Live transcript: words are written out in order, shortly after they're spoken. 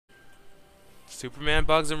Superman,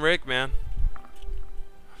 Bugs, and Rick, man.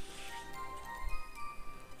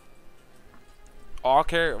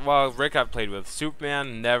 Well, Rick I've played with.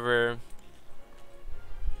 Superman, never.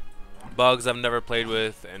 Bugs I've never played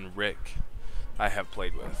with, and Rick I have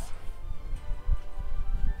played with.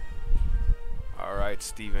 Alright,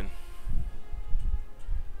 Steven.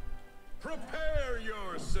 Prepare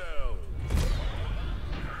yourself.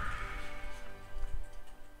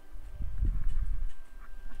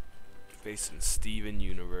 Facing Steven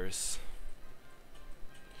Universe.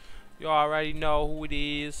 You already know who it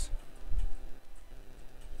is.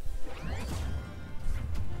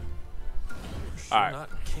 Alright.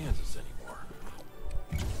 Not in Kansas anymore.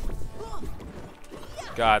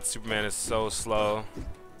 God, Superman is so slow.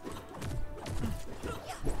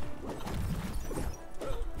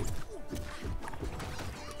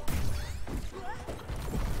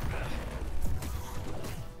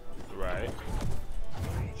 Right.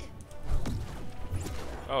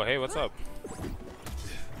 Oh, hey, what's up?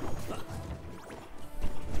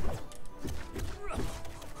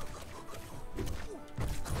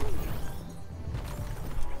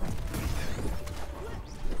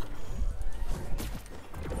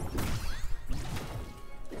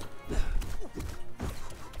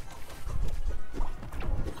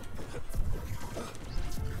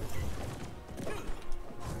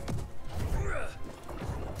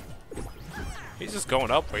 He's just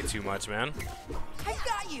going up way too much, man. I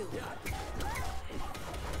got you.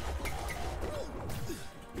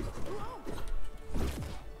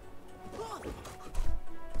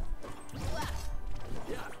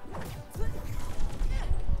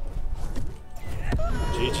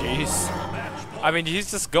 GG's. I mean, he's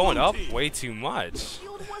just going up way too much.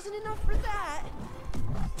 Shield wasn't enough for that.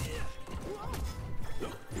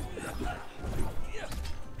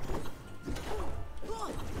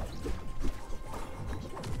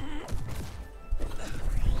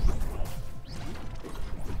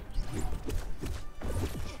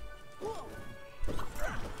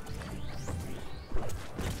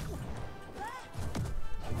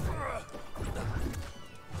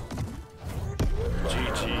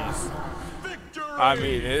 GG's. I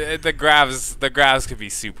mean, the grabs could be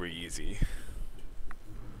super easy.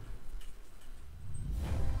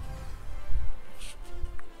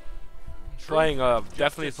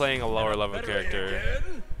 Definitely playing a lower level character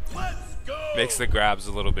makes the grabs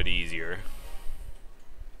a little bit easier.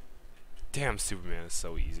 Damn, Superman is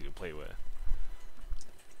so easy to play with.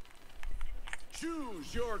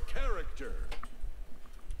 Choose your character.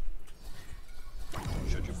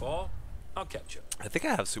 Should you fall, I'll catch you. I think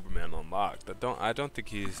I have Superman unlocked. I don't think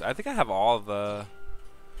he's. I think I have all the.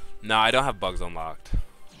 No, I don't have Bugs unlocked.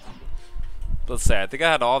 Let's say I think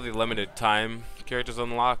I had all the limited time characters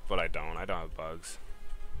unlocked, but I don't. I don't have Bugs.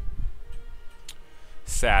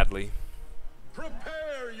 Sadly.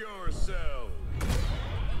 Prepare yourself.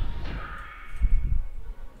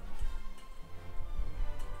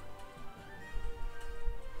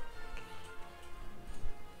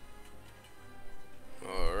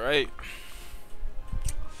 Alright.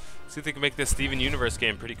 See if they can make this Steven Universe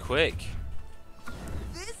game pretty quick.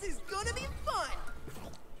 This is gonna be fun.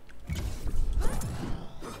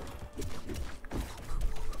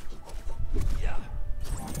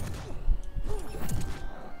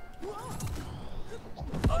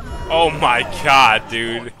 Oh my god,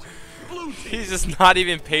 dude. He's just not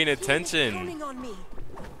even paying attention. Counting on me.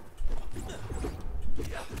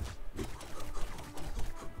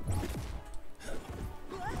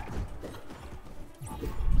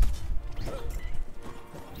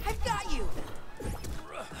 I've got you.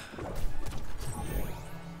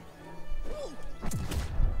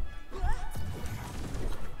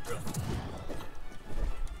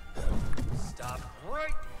 Stop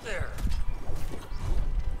right there.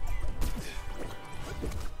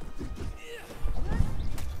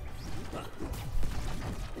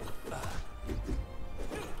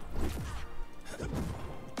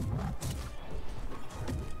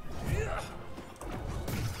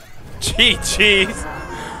 GG's.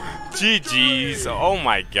 GG's. Oh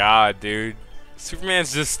my god, dude.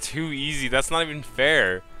 Superman's just too easy. That's not even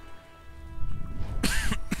fair.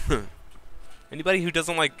 Anybody who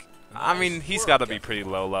doesn't like... I mean, he's got to be pretty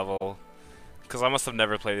low level. Because I must have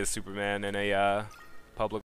never played as Superman in a public